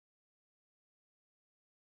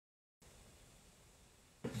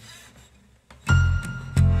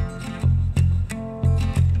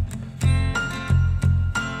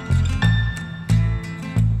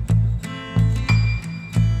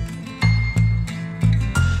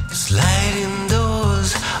Sliding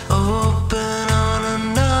doors open on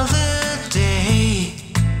another day.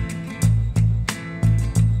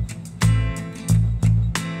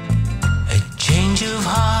 A change of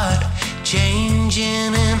heart,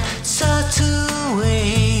 changing in subtle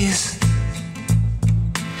ways.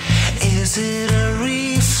 Is it a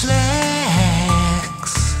reflex?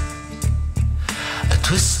 A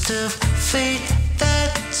twist of fate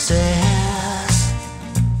that says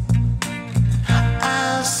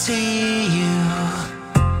I'll see you.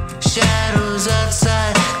 Shadows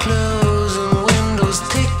outside, closing windows,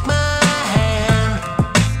 take my hand.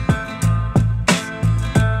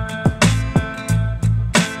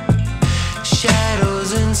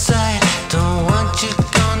 Shadows inside, don't want you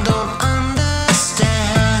gone, don't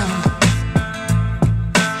understand.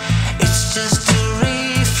 It's just a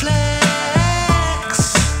reflex.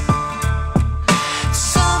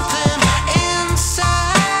 Something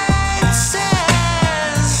inside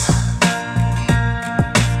says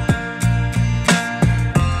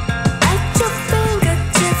at your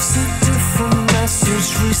fingertips a different message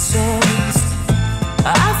resends.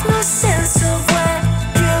 I've no sense of where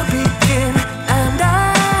you begin and I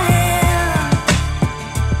am.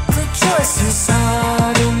 The choice is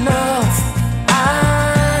hard enough. I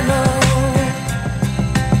know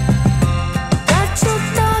that your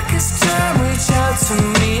darkest time reach out to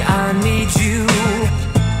me. I need you.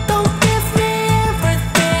 Don't give me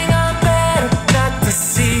everything. I'm better not to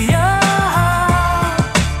see you.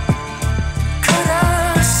 Could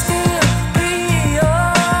I still be your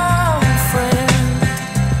friend?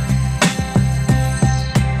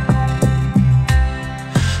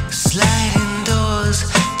 Sliding doors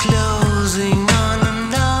closing on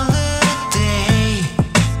another day.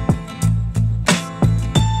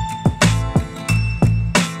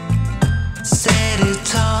 Said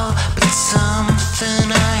it all, but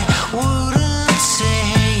something I wouldn't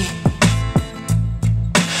say.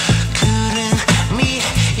 Couldn't meet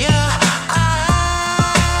your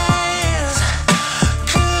eyes.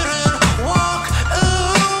 Couldn't walk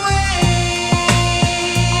away.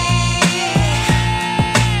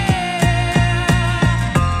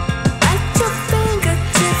 At your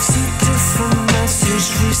fingertips, a different message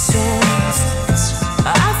resends.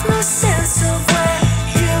 I've no sense of where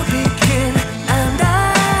you begin and I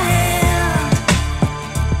end.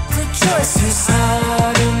 The choice is hard.